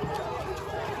much.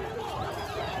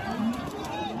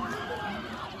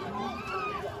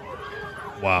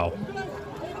 Wow.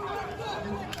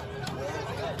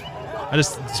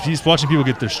 Just watching people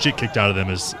get their shit kicked out of them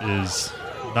is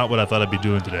not what I thought I'd be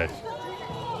doing today.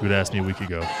 You would ask me a week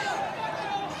ago.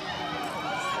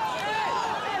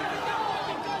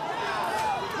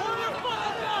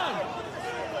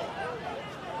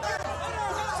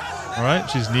 All right,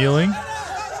 she's kneeling.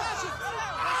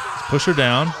 Let's push her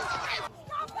down.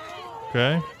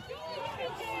 Okay.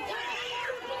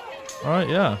 All right,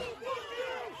 yeah.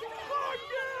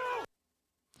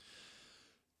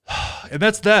 And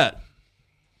that's that.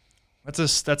 That's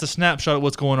a snapshot of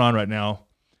what's going on right now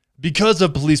because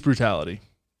of police brutality.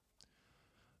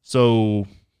 So,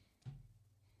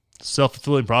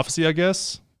 self-fulfilling prophecy, I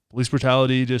guess. Police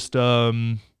brutality just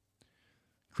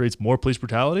creates more police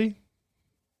brutality.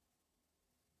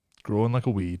 Growing like a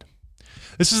weed.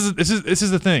 This is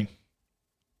the thing.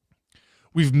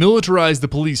 We've militarized the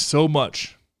police so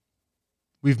much.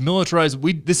 This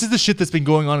is the shit that's been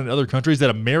going on in other countries that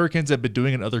Americans have been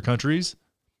doing in other countries.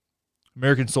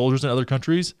 American soldiers in other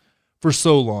countries for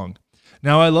so long.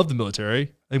 Now, I love the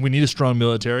military. I think we need a strong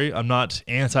military. I'm not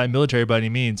anti-military by any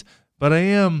means, but I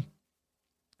am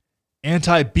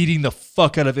anti-beating the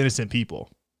fuck out of innocent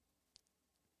people.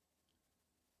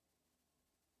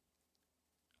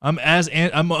 I'm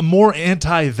more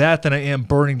anti that than I am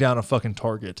burning down a fucking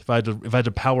target. If I had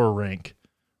to power rank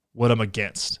what I'm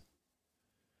against.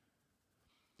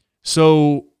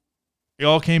 So it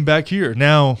all came back here.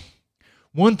 Now,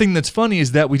 one thing that's funny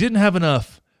is that we didn't have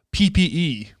enough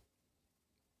PPE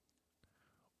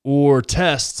or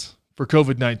tests for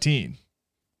COVID-19.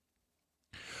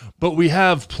 But we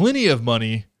have plenty of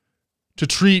money to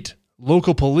treat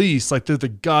local police like they're the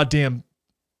goddamn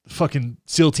fucking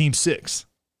SEAL Team 6.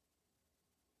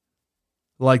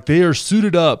 Like they are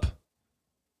suited up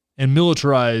and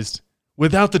militarized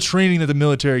without the training that the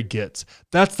military gets.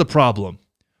 That's the problem.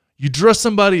 You dress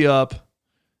somebody up,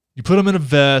 you put them in a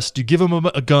vest, you give them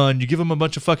a gun, you give them a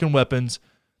bunch of fucking weapons,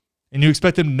 and you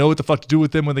expect them to know what the fuck to do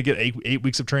with them when they get eight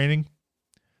weeks of training?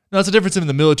 No, that's the difference in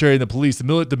the military and the police.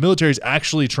 The military is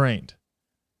actually trained.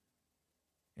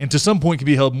 And to some point can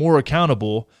be held more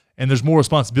accountable, and there's more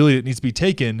responsibility that needs to be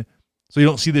taken, so you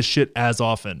don't see this shit as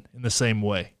often in the same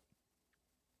way.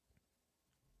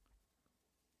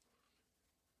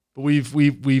 But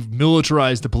we've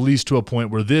militarized the police to a point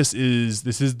where this is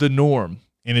the norm.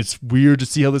 And it's weird to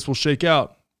see how this will shake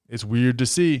out. It's weird to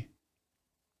see.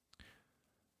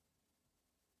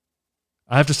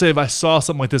 I have to say, if I saw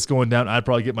something like this going down, I'd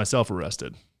probably get myself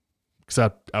arrested.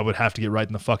 Because I would have to get right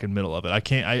in the fucking middle of it.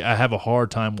 I have a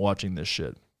hard time watching this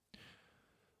shit.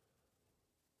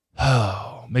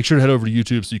 Make sure to head over to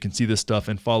YouTube so you can see this stuff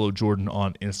and follow Jordan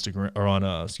on Instagram or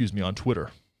on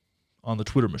Twitter, on the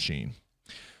Twitter machine.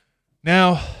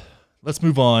 Now, let's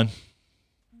move on.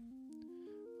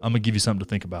 I'm going to give you something to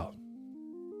think about.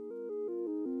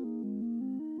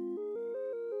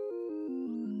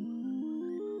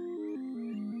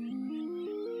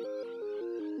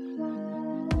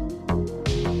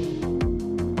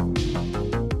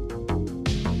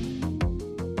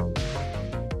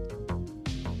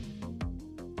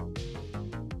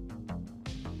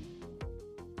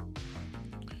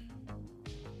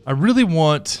 I really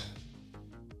want,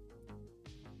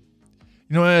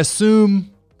 I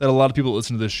assume that a lot of people that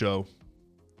listen to this show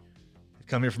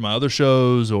come here from my other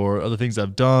shows or other things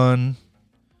I've done,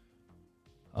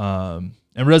 and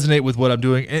resonate with what I'm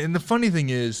doing. And the funny thing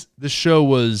is, this show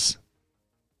was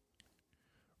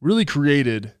really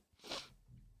created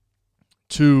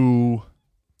to,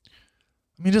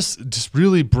 just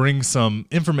really bring some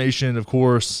information, of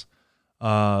course,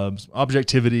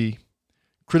 objectivity,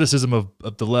 criticism of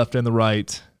the left and the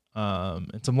right,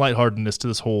 and some lightheartedness to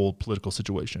this whole political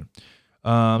situation.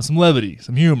 Some levity,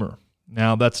 some humor.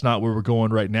 Now, that's not where we're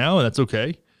going right now, and that's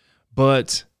okay.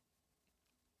 But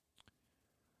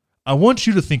I want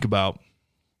you to think about,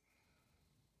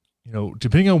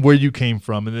 depending on where you came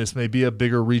from, and this may be a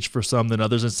bigger reach for some than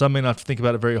others, and some may not have to think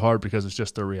about it very hard because it's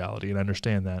just their reality, and I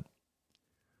understand that.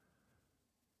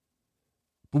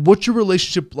 But what your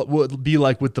relationship would be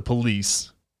like with the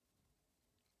police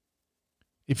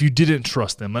if you didn't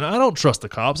trust them. And I don't trust the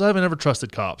cops. I haven't ever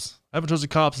trusted cops. I haven't trusted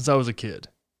cops since I was a kid.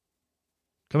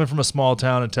 Coming from a small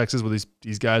town in Texas where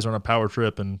these guys are on a power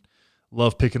trip and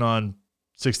love picking on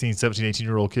 16, 17,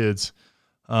 18-year-old kids.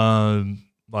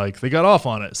 They got off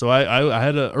on it. So I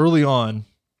had early on,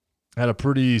 I had a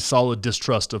pretty solid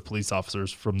distrust of police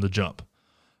officers from the jump.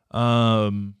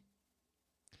 And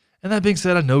that being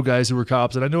said, I know guys who were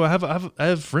cops, and I know I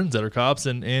have friends that are cops,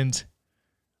 and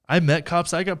I met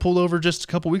cops. I got pulled over just a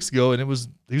couple weeks ago, and he was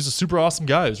a super awesome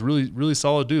guy. He was a really, really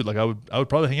solid dude. Like I would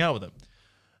probably hang out with him.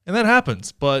 And that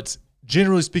happens. But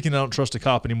generally speaking, I don't trust a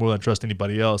cop any more than I trust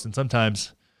anybody else. And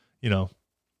sometimes, I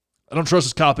don't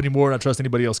trust a cop anymore than I trust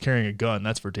anybody else carrying a gun.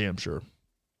 That's for damn sure.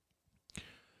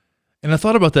 And I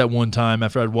thought about that one time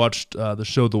after I'd watched the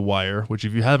show The Wire, which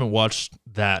if you haven't watched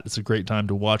that, it's a great time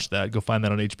to watch that. Go find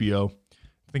that on HBO.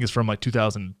 I think it's from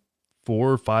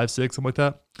 2004, 5, 6, something like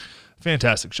that.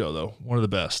 Fantastic show, though. One of the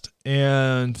best.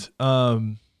 And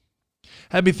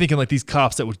had me thinking these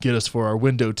cops that would get us for our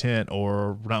window tint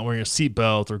or not wearing a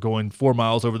seatbelt or going 4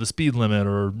 miles over the speed limit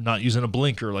or not using a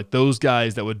blinker. Those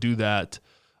guys that would do that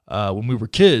when we were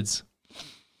kids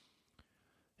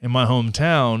in my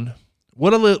hometown.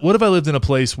 What if I lived in a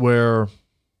place where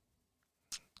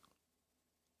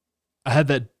I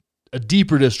had a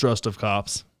deeper distrust of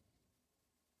cops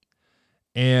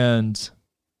and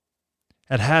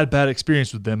had bad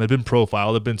experience with them, had been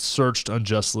profiled, had been searched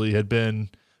unjustly, had been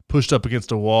pushed up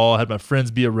against a wall, had my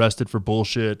friends be arrested for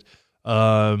bullshit,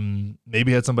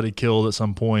 maybe had somebody killed at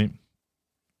some point,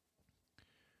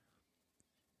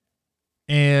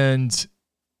 and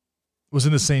was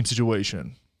in the same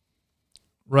situation,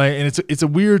 right? And it's a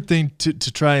weird thing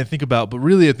to try and think about, but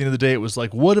really at the end of the day, it was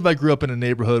what if I grew up in a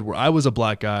neighborhood where I was a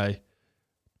black guy,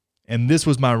 and this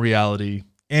was my reality,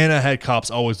 and I had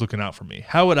cops always looking out for me?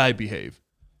 How would I behave?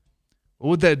 What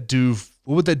would that do?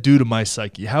 What would that do to my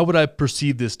psyche? How would I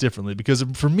perceive this differently? Because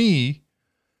for me,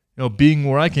 being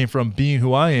where I came from, being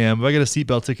who I am, if I got a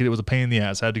seatbelt ticket, it was a pain in the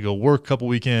ass. I had to go work a couple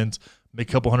weekends, make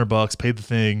a couple $100, pay the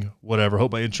thing, whatever.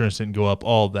 Hope my insurance didn't go up,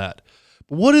 all of that.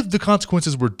 But what if the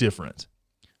consequences were different?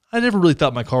 I never really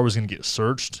thought my car was going to get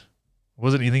searched. There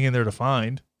wasn't anything in there to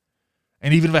find.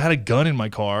 And even if I had a gun in my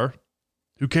car,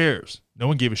 who cares? No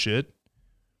one gave a shit.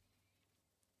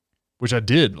 Which I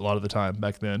did a lot of the time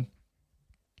back then.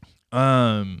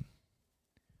 But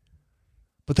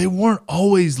they weren't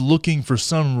always looking for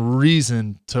some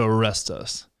reason to arrest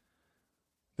us.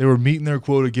 They were meeting their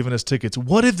quota, giving us tickets.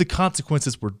 What if the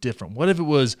consequences were different? What if it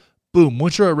was, boom,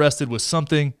 once you're arrested with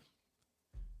something,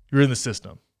 you're in the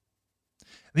system.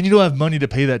 And then you don't have money to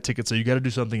pay that ticket, so you got to do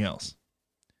something else.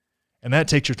 And that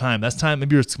takes your time. That's time.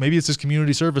 Maybe it's just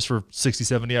community service for 60,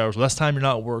 70 hours. Well, that's time you're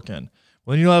not working.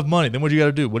 Well, then you don't have money. Then what do you got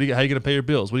to do? How are you going to pay your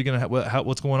bills?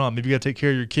 What's going on? Maybe you got to take care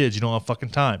of your kids. You don't have fucking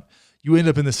time. You end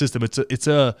up in the system. It's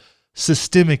a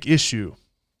systemic issue.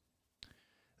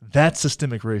 That's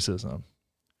systemic racism,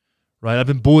 right? I've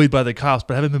been bullied by the cops,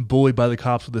 but I haven't been bullied by the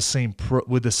cops with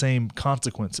the same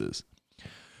consequences.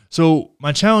 So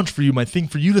my challenge for you, my thing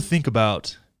for you to think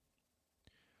about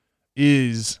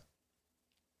is,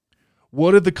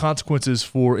 what if the consequences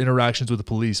for interactions with the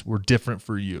police were different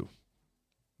for you?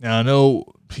 Now, I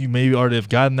know you maybe already have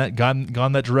gone that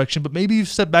direction, but maybe you've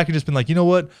stepped back and just been like, you know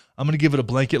what? I'm going to give it a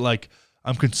blanket, like,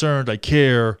 I'm concerned, I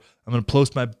care. I'm going to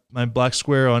post my black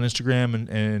square on Instagram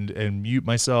and mute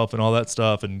myself and all that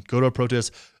stuff and go to a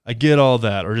protest. I get all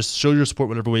that. Or just show your support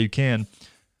whatever way you can.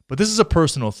 But this is a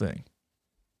personal thing.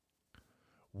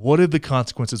 What if the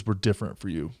consequences were different for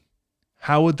you?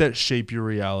 How would that shape your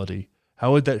reality?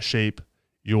 How would that shape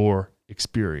your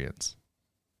experience?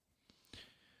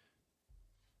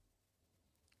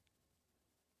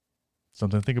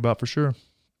 Something to think about for sure.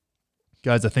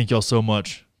 Guys, I thank y'all so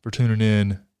much for tuning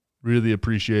in. Really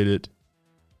appreciate it.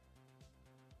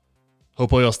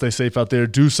 Hope all y'all stay safe out there.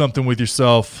 Do something with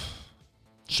yourself.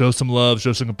 Show some love.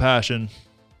 Show some compassion.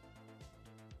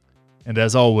 And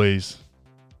as always,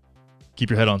 keep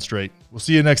your head on straight. We'll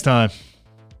see you next time.